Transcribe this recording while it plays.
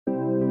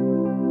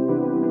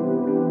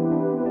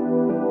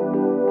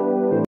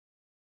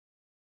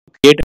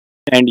create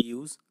and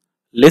use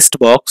list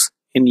box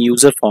in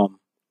user form.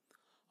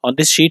 On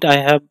this sheet, I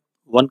have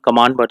one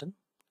command button.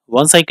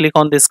 Once I click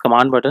on this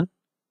command button,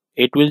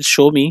 it will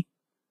show me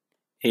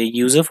a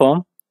user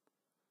form.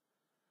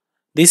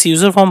 This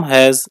user form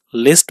has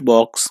list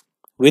box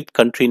with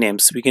country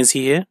names. We can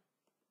see here,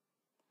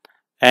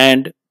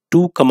 and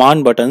two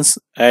command buttons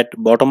at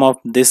bottom of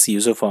this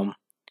user form.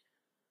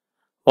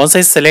 Once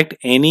I select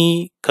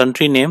any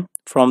country name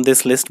from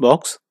this list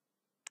box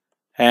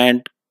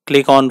and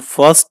click on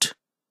first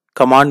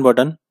command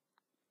button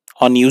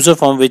on user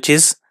form, which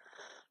is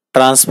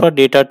transfer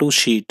data to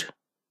sheet,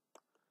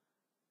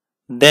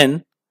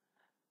 then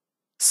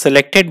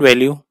selected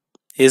value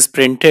is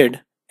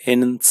printed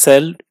in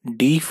cell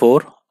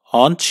D4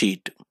 on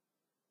sheet.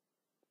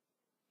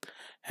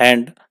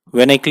 And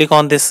when I click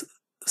on this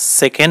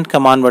second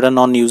command button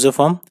on user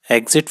form,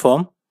 exit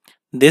form,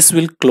 this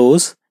will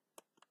close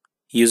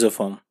user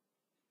form.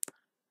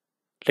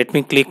 Let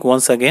me click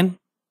once again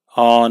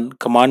on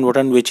command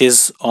button which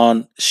is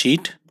on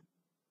sheet.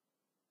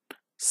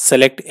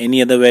 Select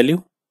any other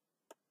value.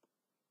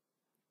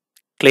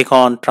 Click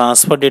on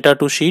transfer data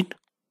to sheet.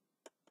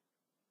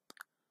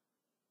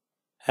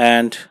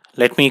 And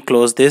let me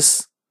close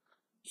this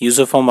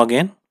user form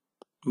again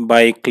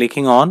by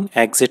clicking on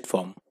exit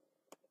form.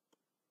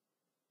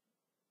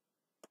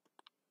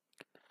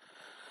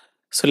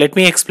 So let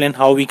me explain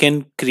how we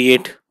can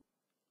create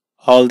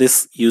all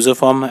this user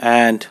form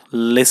and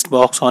list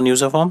box on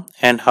user form,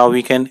 and how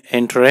we can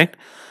interact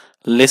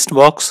list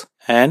box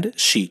and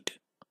sheet.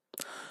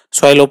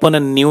 So I'll open a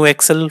new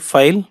Excel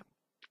file.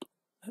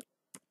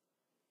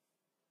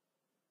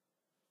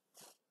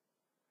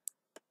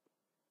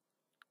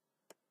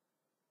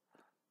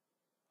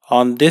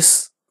 On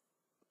this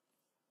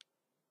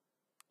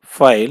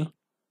file,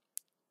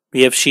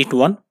 we have sheet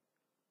 1.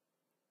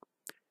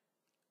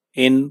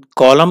 In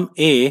column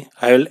A,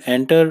 I will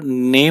enter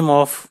name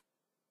of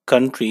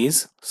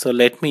countries. So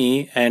let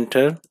me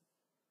enter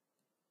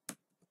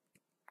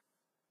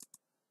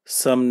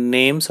some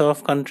names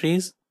of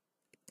countries.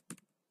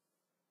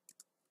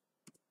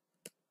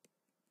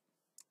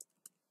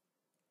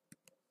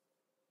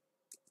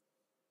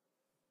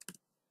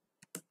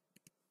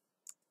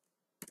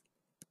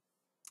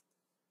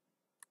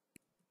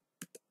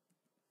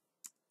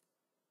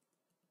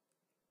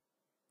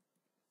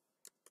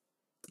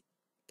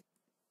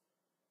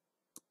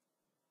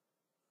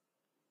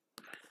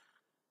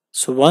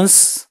 So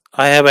once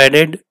I have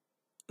added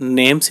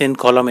names in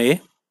column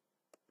A,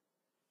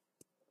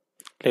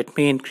 let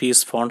me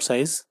increase font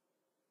size.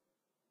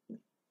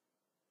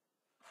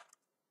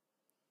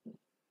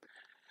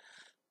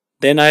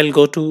 Then I'll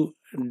go to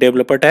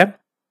developer tab.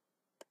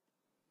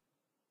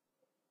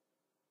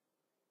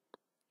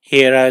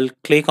 Here I'll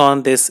click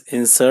on this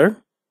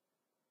insert.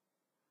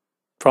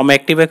 From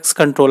ActiveX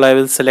control, I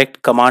will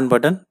select command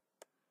button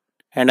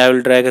and I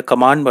will drag a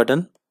command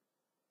button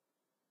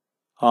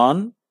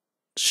on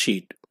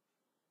sheet.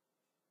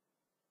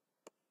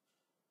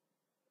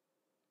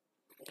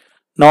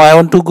 Now I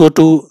want to go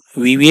to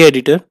VBA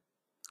editor.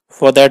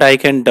 For that, I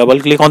can double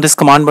click on this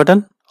command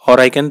button or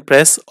I can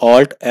press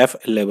Alt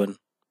F11.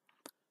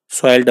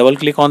 So I'll double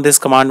click on this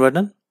command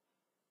button.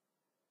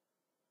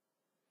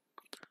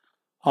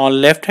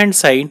 On left hand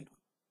side,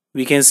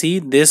 we can see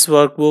this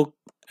workbook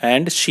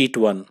and sheet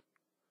 1.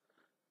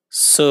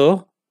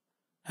 So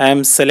I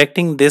am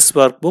selecting this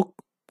workbook,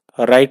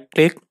 right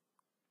click,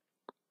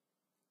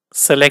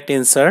 select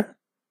insert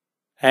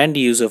and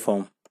user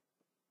form.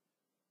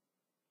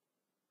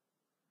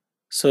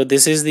 So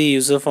this is the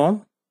user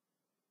form,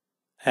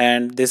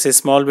 and this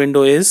small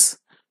window is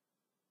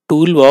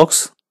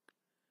toolbox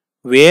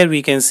where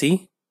we can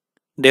see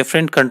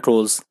different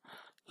controls: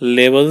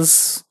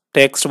 labels,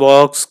 text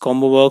box,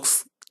 combo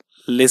box,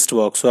 list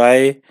box. So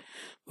I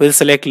will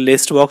select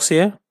list box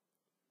here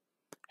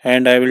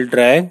and I will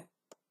drag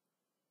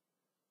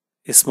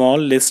a small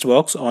list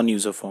box on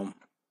user form.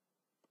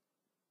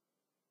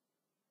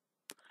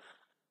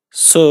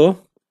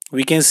 So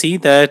we can see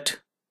that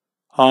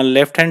on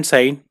left hand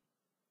side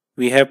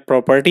we have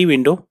property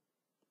window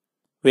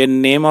where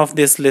name of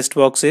this list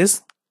box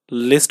is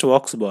list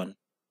box 1.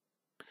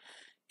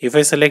 If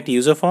I select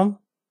user form,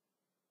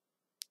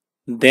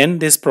 then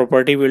this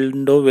property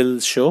window will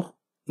show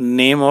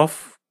name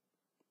of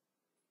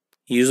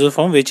user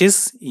form, which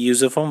is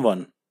user form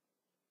 1.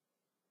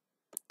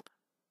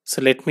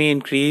 So let me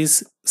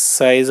increase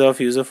size of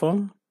user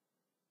form.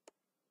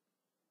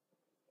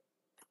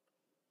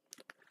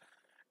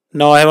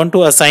 Now I want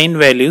to assign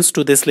values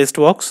to this list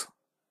box.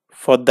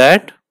 For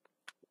that,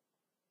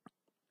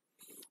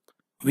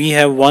 we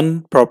have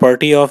one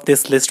property of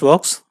this list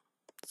box.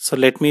 So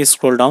let me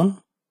scroll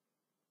down.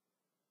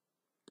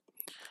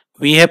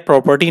 We have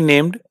property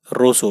named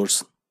row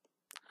source.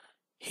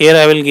 Here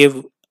I will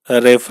give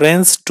a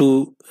reference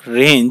to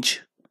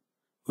range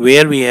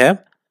where we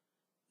have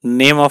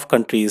name of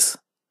countries.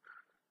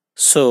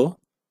 So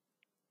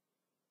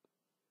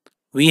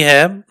we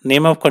have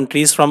name of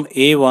countries from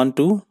A1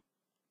 to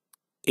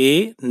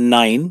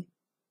A9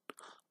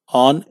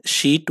 on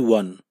sheet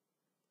 1.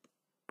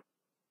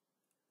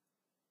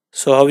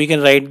 So how we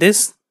can write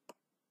this?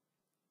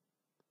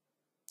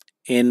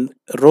 In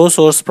row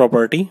source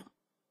property,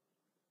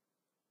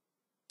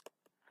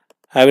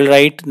 I will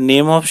write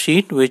name of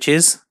sheet, which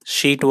is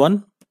sheet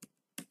 1,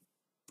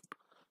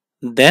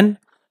 then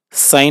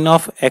sign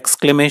of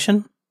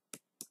exclamation,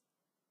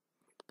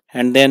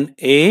 and then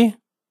A1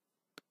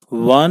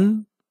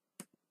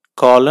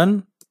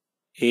 colon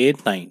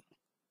A9.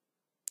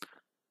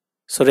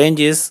 So range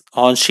is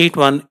on sheet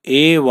 1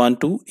 A1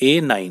 to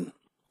A9.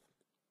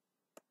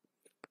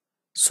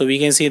 So we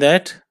can see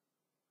that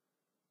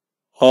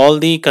all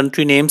the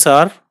country names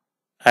are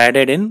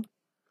added in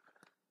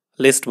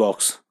list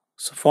box.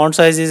 So font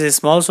size is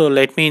small, so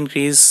let me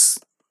increase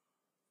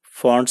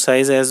font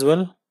size as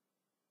well.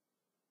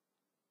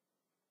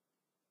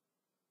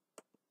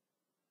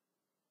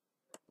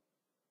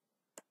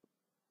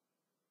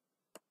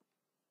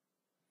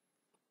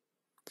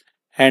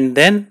 And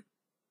then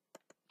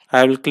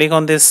I will click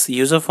on this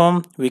user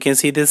form. We can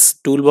see this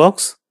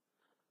toolbox.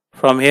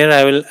 From here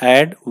I will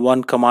add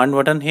one command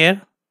button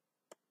here.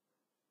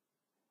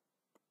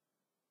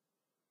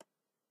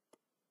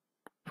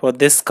 For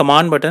this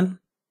command button,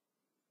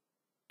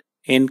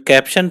 in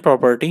caption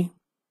property,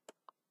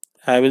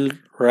 I will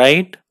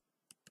write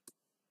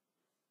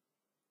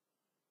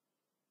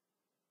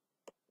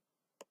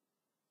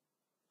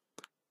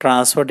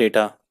transfer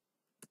data.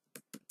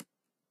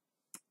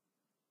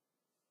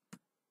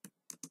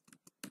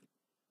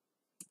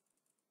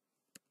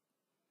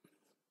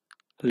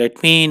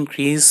 Let me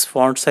increase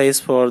font size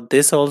for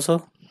this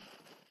also.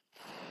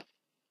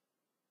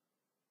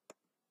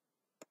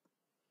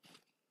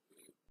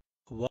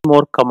 One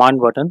more command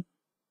button.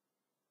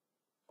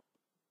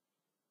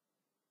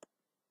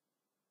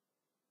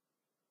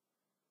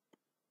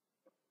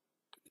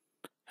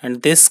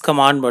 And this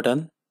command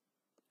button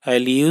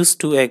I'll use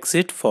to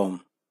exit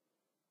form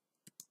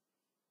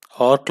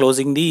or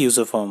closing the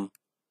user form.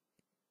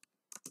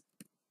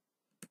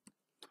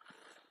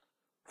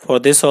 For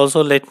this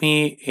also, let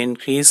me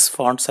increase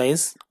font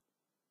size.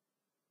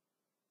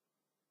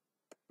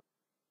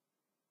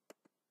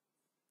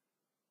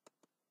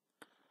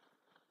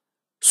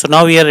 So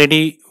now we are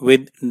ready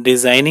with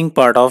designing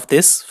part of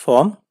this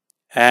form,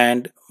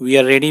 and we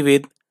are ready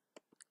with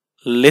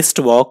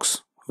list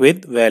box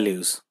with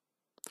values.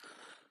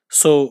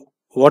 So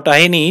what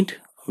I need,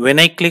 when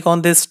I click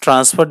on this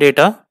transfer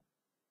data,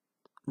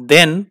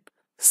 then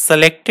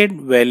selected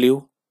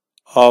value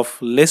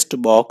of list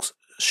box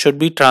should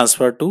be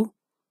transferred to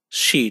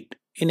sheet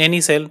in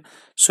any cell.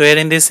 So here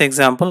in this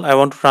example, I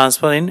want to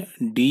transfer in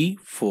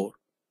D4.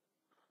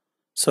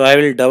 So I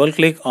will double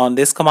click on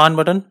this command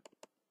button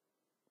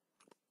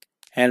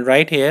and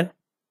right here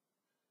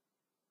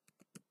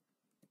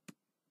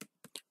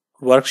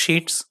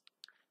worksheets,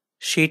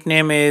 sheet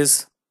name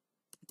is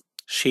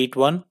sheet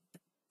 1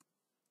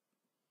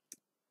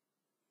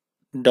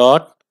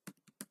 dot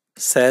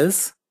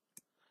cells.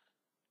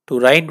 To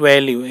write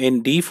value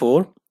in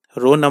D4,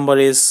 row number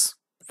is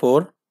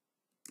 4,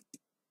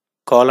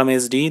 column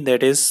is D,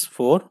 that is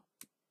 4,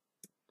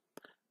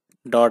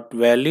 dot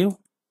value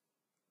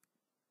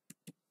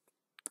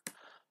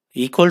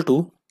equal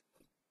to,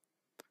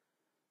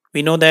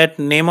 we know that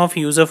name of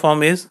user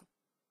form is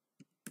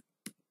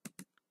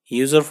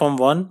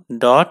userform1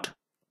 dot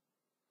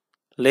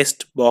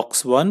list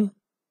box 1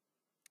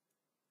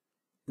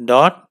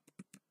 dot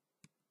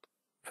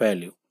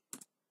value.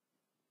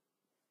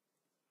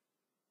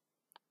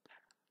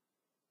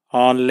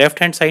 On left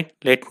hand side,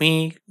 let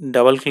me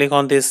double click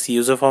on this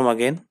user form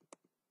again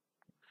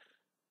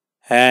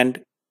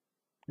and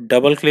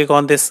double click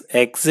on this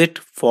exit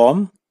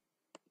form.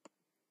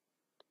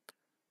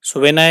 So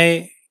when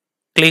I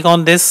click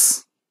on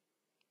this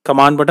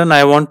command button,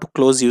 I want to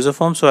close user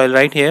form, so I'll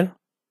write here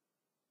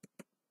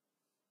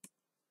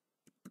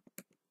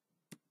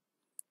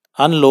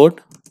unload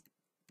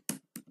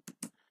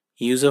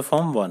user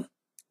form 1.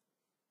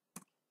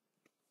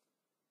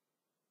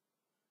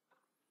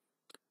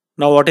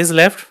 Now what is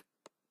left?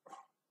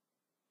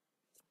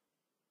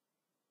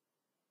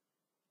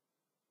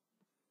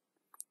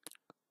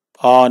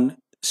 On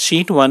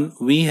sheet 1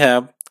 we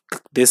have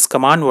this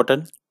command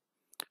button,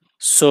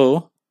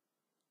 so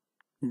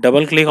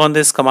double click on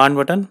this command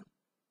button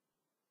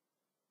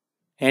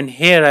and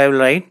here I will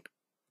write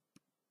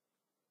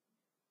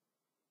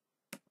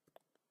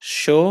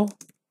show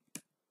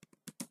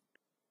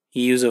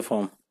user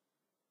form.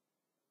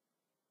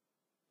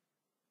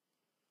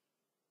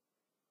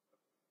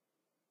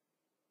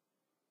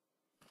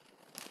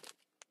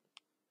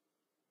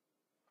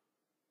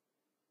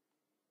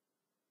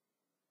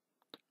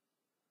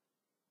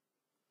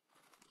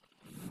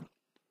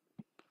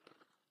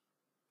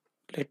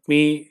 Let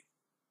me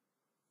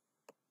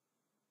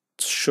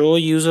show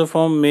user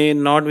form may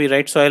not be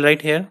right, so I'll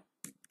write here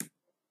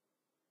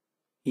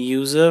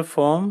user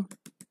form,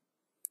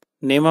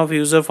 name of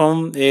user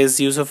form is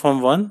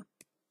userform1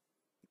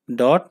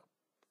 dot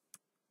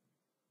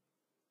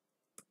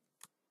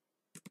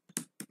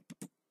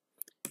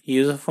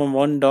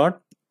userform1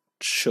 dot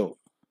show.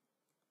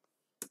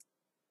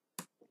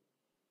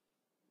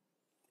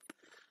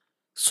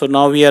 So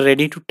now we are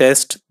ready to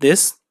test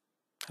this.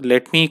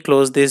 Let me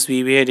close this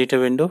VBA editor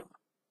window.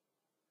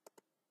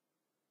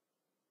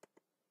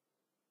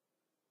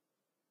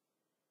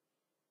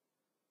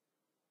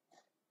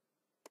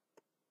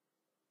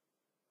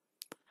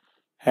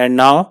 And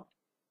now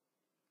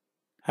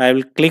I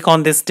will click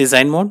on this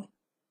design mode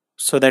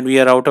so that we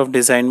are out of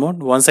design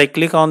mode. Once I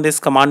click on this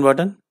command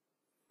button,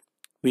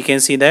 we can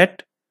see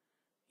that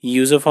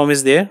user form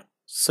is there.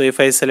 So if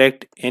I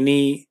select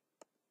any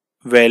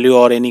value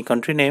or any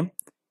country name,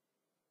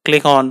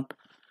 click on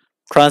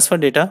transfer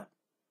data,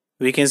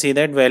 we can see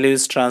that value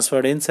is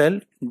transferred in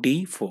cell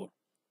D4.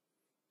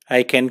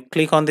 I can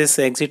click on this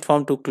exit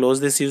form to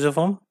close this user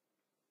form.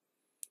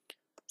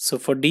 So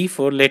for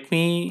D4, let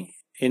me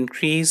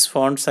increase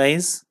font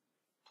size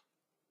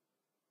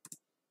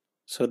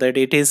so that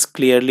it is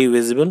clearly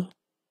visible.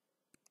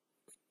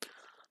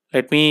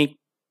 Let me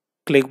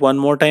click one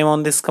more time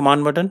on this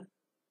command button.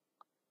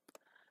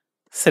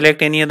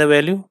 Select any other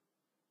value.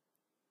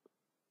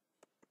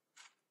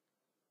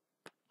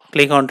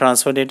 Click on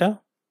transfer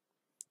data.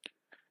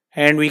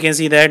 And we can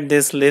see that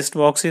this list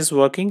box is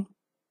working.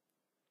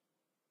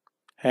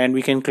 And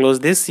we can close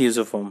this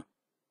user form.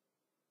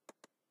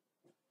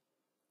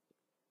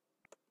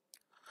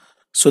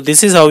 So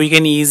this is how we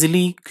can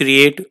easily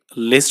create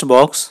list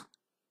box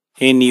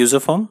in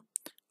user form.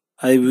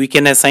 We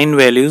can assign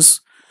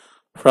values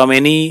from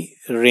any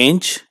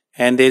range,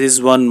 and there is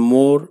one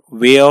more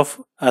way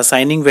of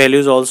assigning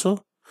values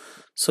also.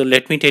 So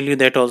let me tell you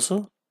that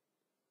also.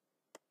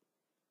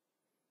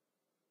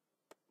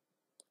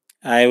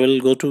 I will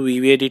go to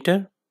VBA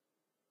editor.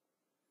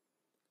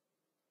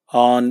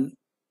 On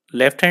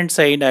left hand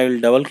side, I will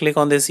double click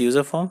on this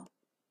user form.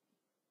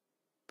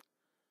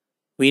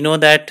 We know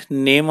that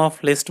name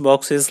of list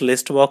box is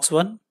list box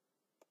 1.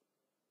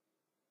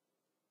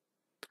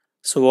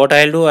 So what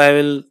I'll do, I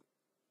will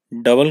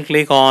double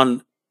click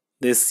on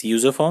this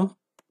user form.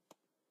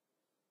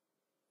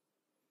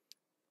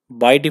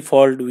 By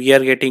default, we are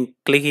getting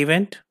click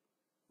event,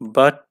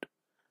 but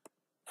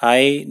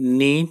I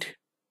need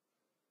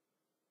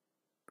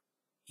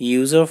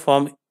user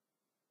form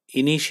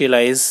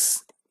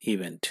initialize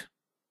event.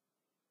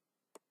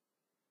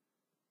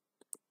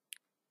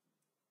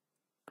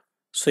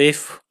 So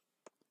if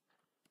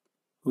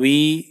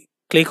we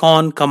click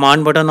on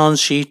command button on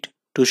sheet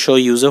to show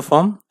user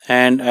form,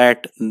 and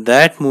at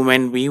that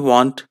moment we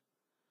want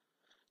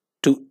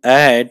to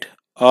add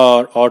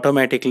or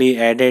automatically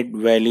added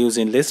values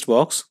in list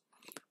box,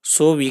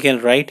 so we can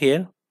write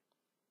here.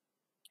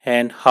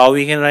 And how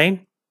we can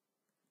write?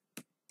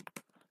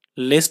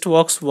 List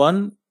box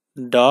 1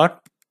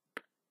 dot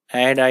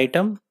add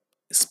item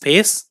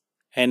space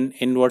and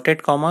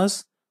inverted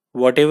commas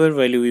whatever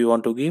value we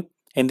want to give.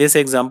 In this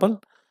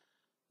example,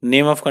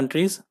 name of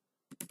countries.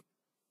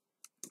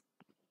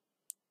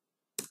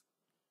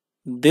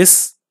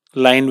 This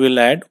line will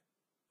add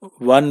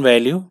one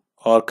value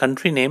or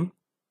country name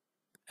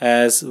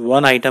as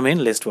one item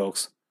in list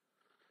box.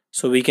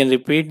 So we can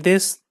repeat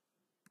this.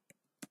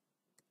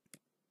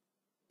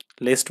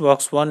 List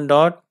box 1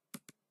 dot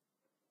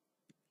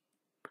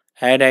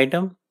add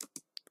item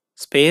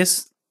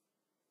space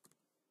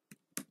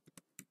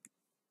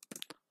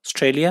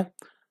Australia.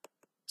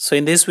 So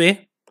in this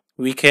way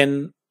we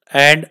can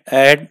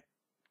add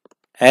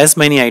as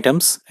many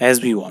items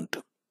as we want.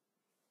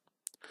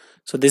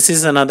 So this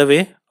is another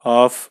way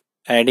of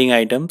adding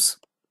items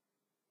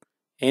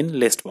in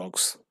list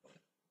box.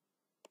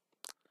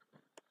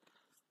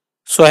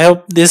 So I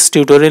hope this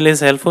tutorial is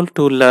helpful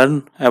to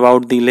learn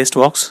about the list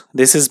box.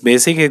 This is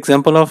basic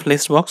example of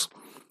list box.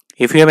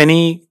 If you have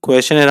any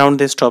question around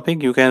this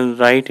topic, you can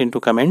write into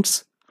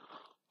comments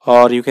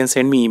or you can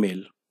send me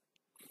email.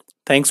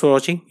 Thanks for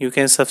watching. You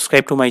can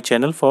subscribe to my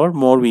channel for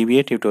more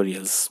VBA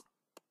tutorials.